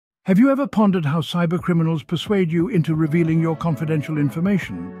Have you ever pondered how cybercriminals persuade you into revealing your confidential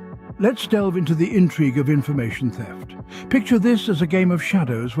information? Let's delve into the intrigue of information theft. Picture this as a game of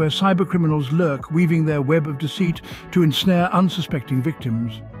shadows where cybercriminals lurk, weaving their web of deceit to ensnare unsuspecting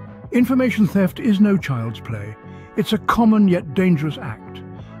victims. Information theft is no child's play. It's a common yet dangerous act,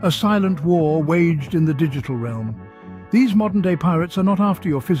 a silent war waged in the digital realm. These modern-day pirates are not after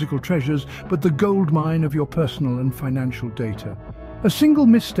your physical treasures, but the gold mine of your personal and financial data. A single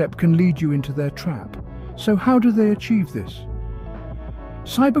misstep can lead you into their trap. So how do they achieve this?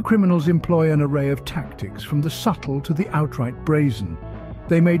 Cybercriminals employ an array of tactics, from the subtle to the outright brazen.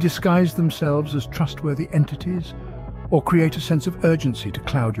 They may disguise themselves as trustworthy entities or create a sense of urgency to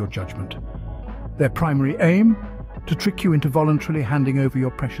cloud your judgment. Their primary aim? To trick you into voluntarily handing over your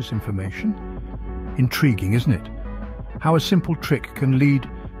precious information? Intriguing, isn't it? How a simple trick can lead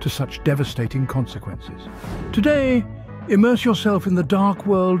to such devastating consequences. Today, immerse yourself in the dark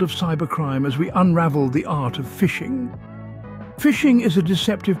world of cybercrime as we unravel the art of phishing. Phishing is a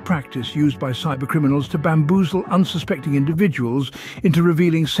deceptive practice used by cybercriminals to bamboozle unsuspecting individuals into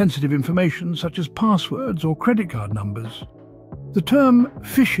revealing sensitive information such as passwords or credit card numbers. The term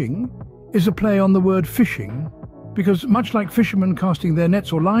phishing is a play on the word fishing, because much like fishermen casting their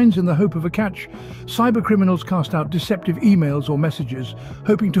nets or lines in the hope of a catch, cybercriminals cast out deceptive emails or messages,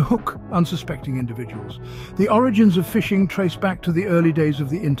 hoping to hook unsuspecting individuals. The origins of phishing trace back to the early days of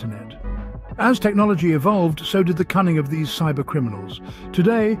the internet. As technology evolved, so did the cunning of these cybercriminals.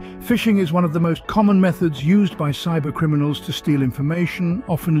 Today, phishing is one of the most common methods used by cybercriminals to steal information,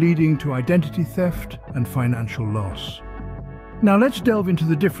 often leading to identity theft and financial loss. Now let's delve into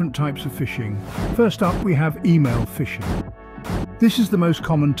the different types of phishing. First up, we have email phishing. This is the most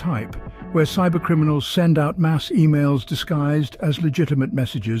common type, where cybercriminals send out mass emails disguised as legitimate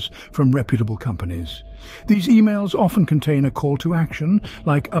messages from reputable companies. These emails often contain a call to action,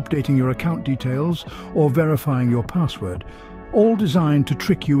 like updating your account details or verifying your password, all designed to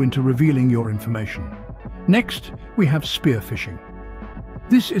trick you into revealing your information. Next, we have spear phishing.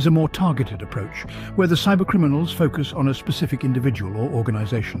 This is a more targeted approach, where the cybercriminals focus on a specific individual or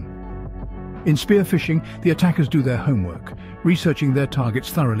organization. In spear phishing, the attackers do their homework, researching their targets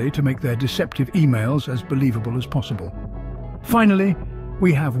thoroughly to make their deceptive emails as believable as possible. Finally,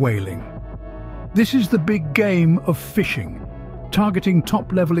 we have whaling. This is the big game of phishing, targeting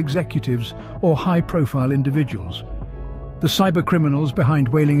top-level executives or high-profile individuals. The cybercriminals behind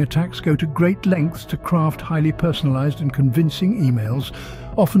whaling attacks go to great lengths to craft highly personalized and convincing emails,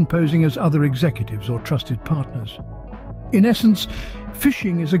 often posing as other executives or trusted partners. In essence,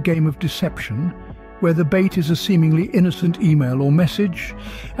 phishing is a game of deception, where the bait is a seemingly innocent email or message,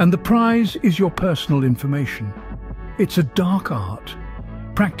 and the prize is your personal information. It's a dark art,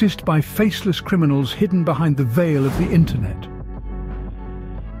 practiced by faceless criminals hidden behind the veil of the internet.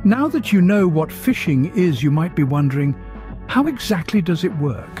 Now that you know what phishing is, you might be wondering, how exactly does it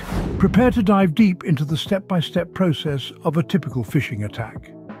work? Prepare to dive deep into the step-by-step process of a typical phishing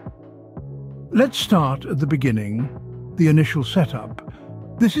attack. Let's start at the beginning, the initial setup.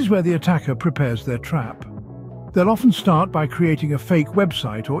 This is where the attacker prepares their trap. They'll often start by creating a fake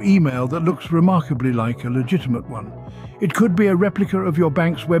website or email that looks remarkably like a legitimate one. It could be a replica of your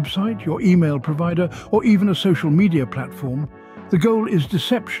bank's website, your email provider, or even a social media platform. The goal is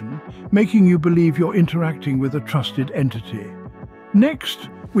deception, making you believe you're interacting with a trusted entity. Next,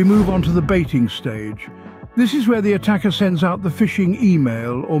 we move on to the baiting stage. This is where the attacker sends out the phishing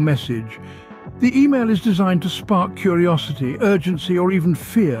email or message. The email is designed to spark curiosity, urgency, or even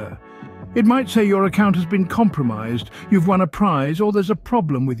fear. It might say your account has been compromised, you've won a prize, or there's a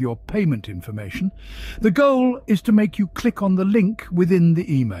problem with your payment information. The goal is to make you click on the link within the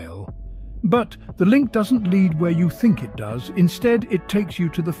email. But the link doesn't lead where you think it does. Instead, it takes you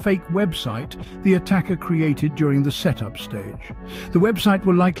to the fake website the attacker created during the setup stage. The website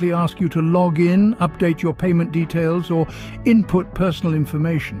will likely ask you to log in, update your payment details, or input personal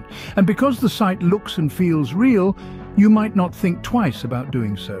information. And because the site looks and feels real, you might not think twice about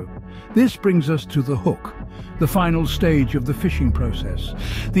doing so. This brings us to the hook, the final stage of the phishing process.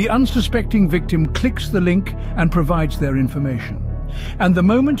 The unsuspecting victim clicks the link and provides their information. And the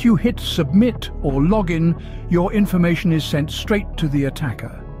moment you hit submit or login, your information is sent straight to the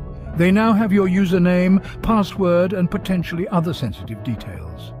attacker. They now have your username, password, and potentially other sensitive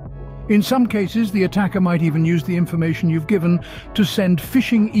details. In some cases, the attacker might even use the information you've given to send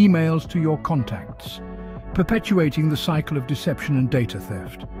phishing emails to your contacts, perpetuating the cycle of deception and data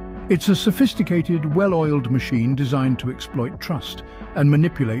theft. It's a sophisticated, well-oiled machine designed to exploit trust and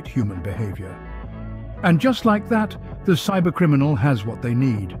manipulate human behavior. And just like that, the cybercriminal has what they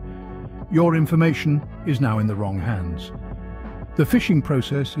need. Your information is now in the wrong hands. The phishing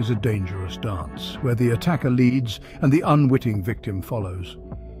process is a dangerous dance, where the attacker leads and the unwitting victim follows.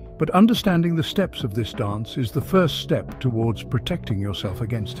 But understanding the steps of this dance is the first step towards protecting yourself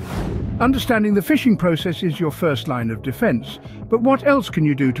against it. Understanding the phishing process is your first line of defense, but what else can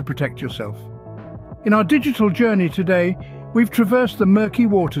you do to protect yourself? In our digital journey today, we've traversed the murky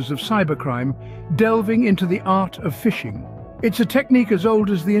waters of cybercrime, delving into the art of phishing. It's a technique as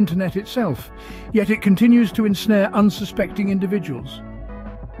old as the internet itself, yet it continues to ensnare unsuspecting individuals.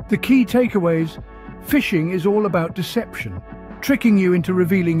 The key takeaways: phishing is all about deception, tricking you into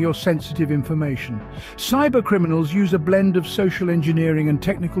revealing your sensitive information. Cybercriminals use a blend of social engineering and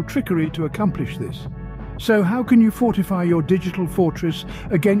technical trickery to accomplish this. So how can you fortify your digital fortress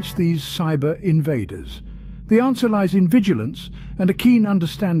against these cyber invaders? The answer lies in vigilance and a keen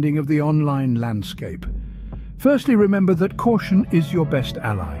understanding of the online landscape. Firstly, remember that caution is your best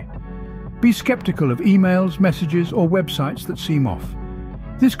ally. Be skeptical of emails, messages, or websites that seem off.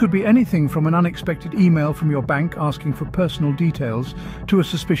 This could be anything from an unexpected email from your bank asking for personal details to a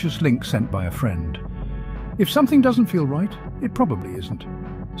suspicious link sent by a friend. If something doesn't feel right, it probably isn't.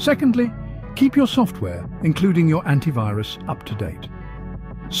 Secondly, keep your software, including your antivirus, up to date.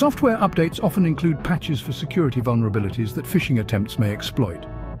 Software updates often include patches for security vulnerabilities that phishing attempts may exploit.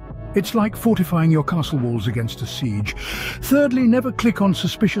 It's like fortifying your castle walls against a siege. Thirdly, never click on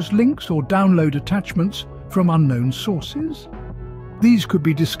suspicious links or download attachments from unknown sources. These could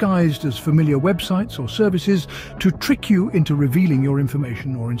be disguised as familiar websites or services to trick you into revealing your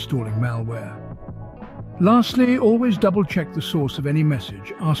information or installing malware. Lastly, always double-check the source of any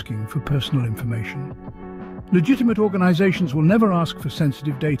message asking for personal information. Legitimate organizations will never ask for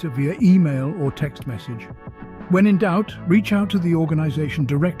sensitive data via email or text message. When in doubt, reach out to the organization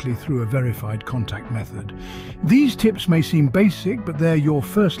directly through a verified contact method. These tips may seem basic, but they're your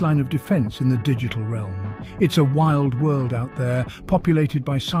first line of defense in the digital realm. It's a wild world out there, populated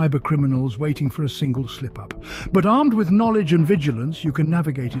by cybercriminals waiting for a single slip-up. But armed with knowledge and vigilance, you can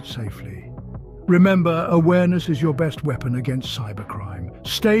navigate it safely. Remember, awareness is your best weapon against cybercrime.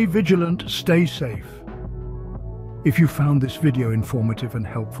 Stay vigilant, stay safe. If you found this video informative and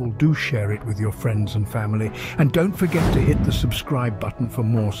helpful, do share it with your friends and family. And don't forget to hit the subscribe button for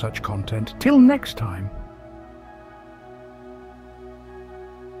more such content. Till next time.